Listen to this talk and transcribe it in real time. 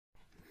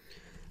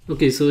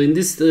Okay, so in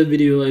this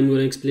video I'm going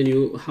to explain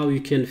you how you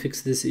can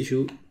fix this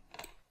issue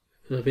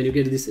when you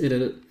get this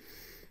error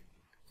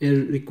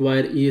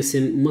require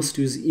ESM must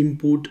use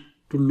import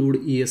to load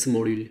ES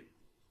module.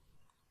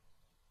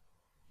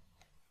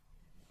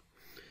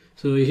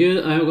 So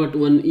here I have got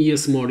one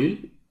ES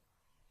module.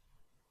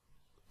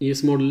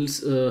 ES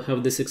modules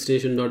have this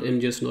extension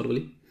 .mjs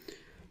normally,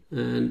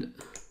 and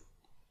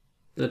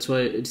that's why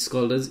it's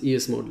called as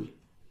ES module.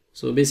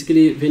 So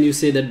basically when you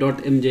say that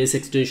 .mjs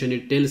extension,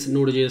 it tells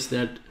Node.js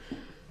that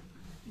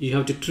you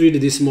have to treat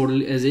this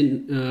module as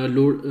in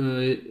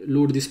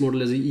load this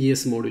module as a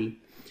ES module.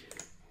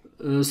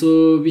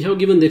 So we have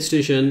given the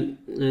extension,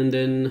 and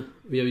then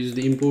we have used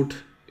the import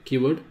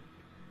keyword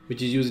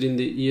which is used in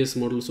the ES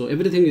module. So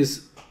everything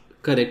is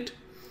correct.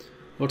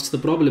 What's the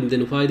problem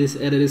then? Why this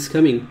error is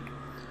coming?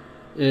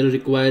 Error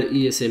require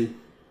ESM.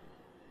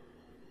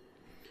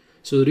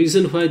 So the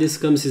reason why this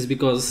comes is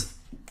because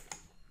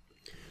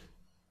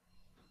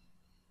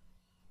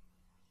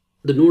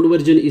the node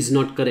version is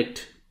not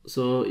correct.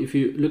 So if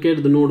you look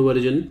at the node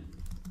version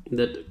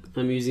that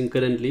I'm using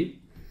currently,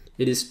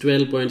 it is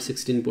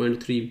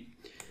 12.16.3.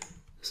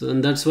 So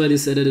and that's why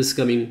this error is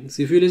coming.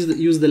 So if you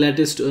use the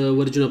latest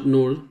version of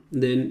node,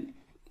 then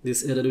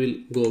this error will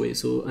go away.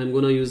 So I'm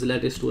gonna use the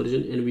latest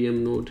version,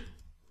 nvm node,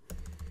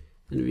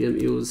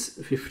 nvm use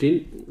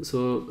 15.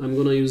 So I'm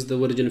gonna use the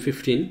version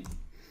 15,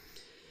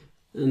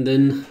 and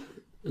then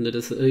let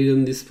us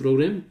run this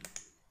program.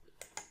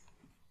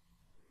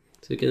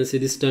 So you can see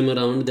this time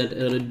around that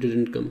error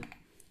didn't come.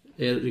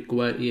 Error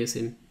require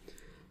ESM.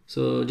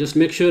 So just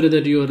make sure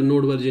that your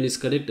node version is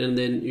correct, and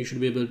then you should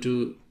be able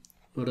to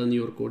run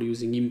your code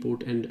using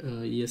import and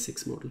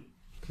ES6 model.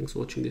 Thanks for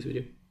watching this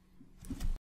video.